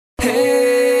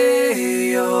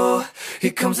Hey yo,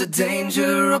 here comes the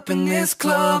danger up in this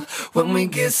club. When we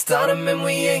get started, man,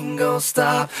 we ain't gon'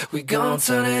 stop. We gon'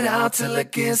 turn it out till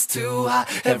it gets too hot.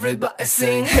 Everybody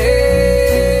sing,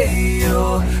 hey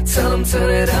yo. Tell them turn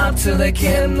it up till they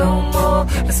can't no more.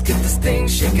 Let's get this thing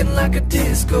shaking like a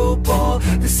disco ball.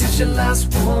 This is your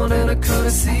last one and a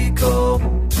courtesy call.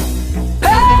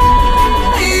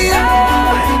 Hey yo,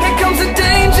 here comes the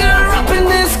danger up in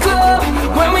this club.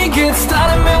 When we get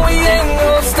started, man, we ain't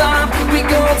gon' stop. We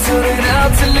gon' turn it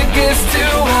out till it gets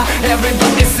too hot.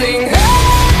 Everybody sing,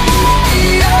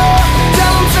 hey yo.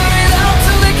 Tell them turn it out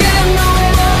till they can't no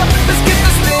more. Let's get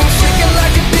this thing shaking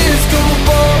like a disco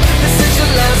ball. This is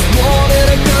your last one and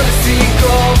a courtesy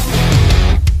call.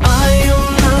 I am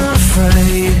not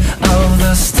afraid of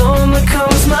the storm that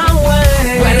comes my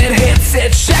way. When it hits,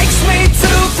 it shakes me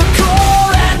to the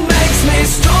core and makes me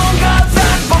stronger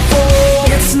than before.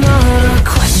 It's not a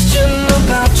question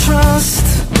about trust,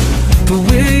 but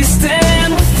we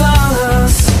stand with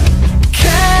us.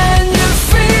 Can you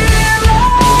feel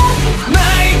it?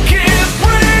 Make it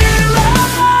real.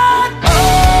 Oh,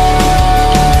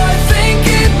 I think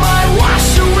it might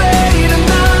wash away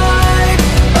tonight.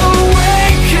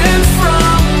 Awaken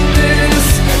from this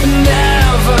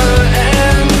never-ending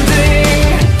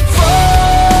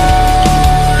void.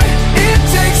 It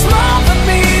takes more than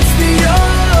meets the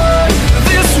eye.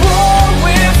 This war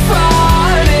we're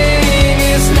fighting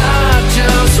is not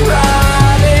just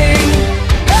riding.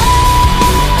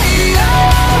 Hey,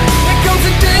 yeah. Here comes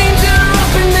the danger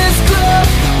up in this club.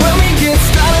 When we get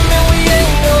started, man, we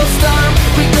ain't gon' stop.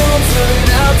 We gon' turn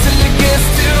it out till it gets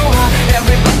too hot.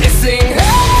 Everybody sing,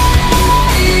 hey,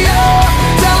 yeah.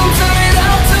 Tell them turn it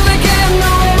out till they can't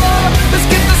no more. Let's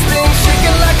get this thing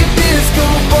shaking like a disco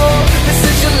ball. This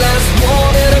is your last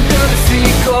one and a courtesy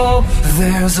call.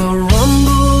 There's a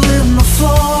rumble in the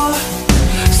floor,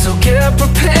 so get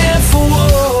prepared for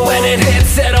war. When it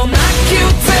hits, it'll knock you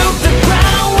to the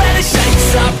ground. When it shakes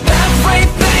up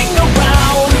everything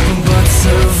around. But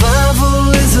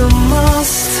survival is a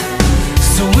must,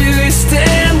 so we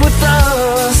stand with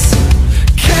us.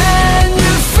 Can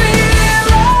you feel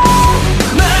it?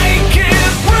 Make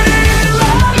it real.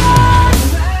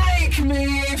 Make me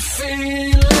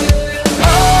feel it.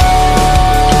 Oh,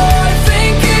 I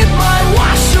think it might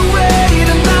wash away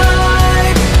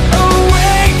tonight.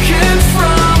 Awaken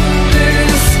from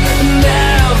this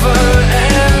never-ending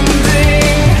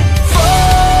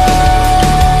void.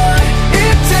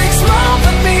 It takes more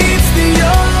than meets the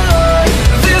eye.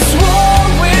 This war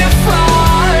we're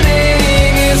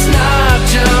fighting is not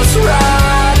just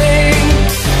riding.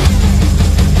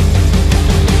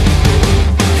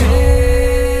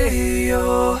 Hey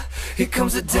yo, here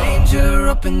comes the danger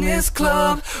up in this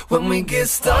club. When we get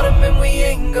started, man, we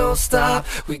ain't gon' stop.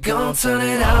 We gon' turn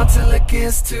it out till it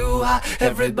gets too hot.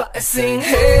 Everybody sing,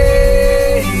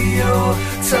 hey yo.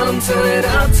 Tell them turn it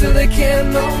out till they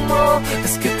can't no more.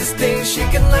 Let's get this thing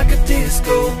shaking like a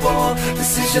disco ball.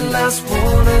 This is your last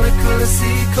one and a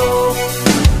courtesy call.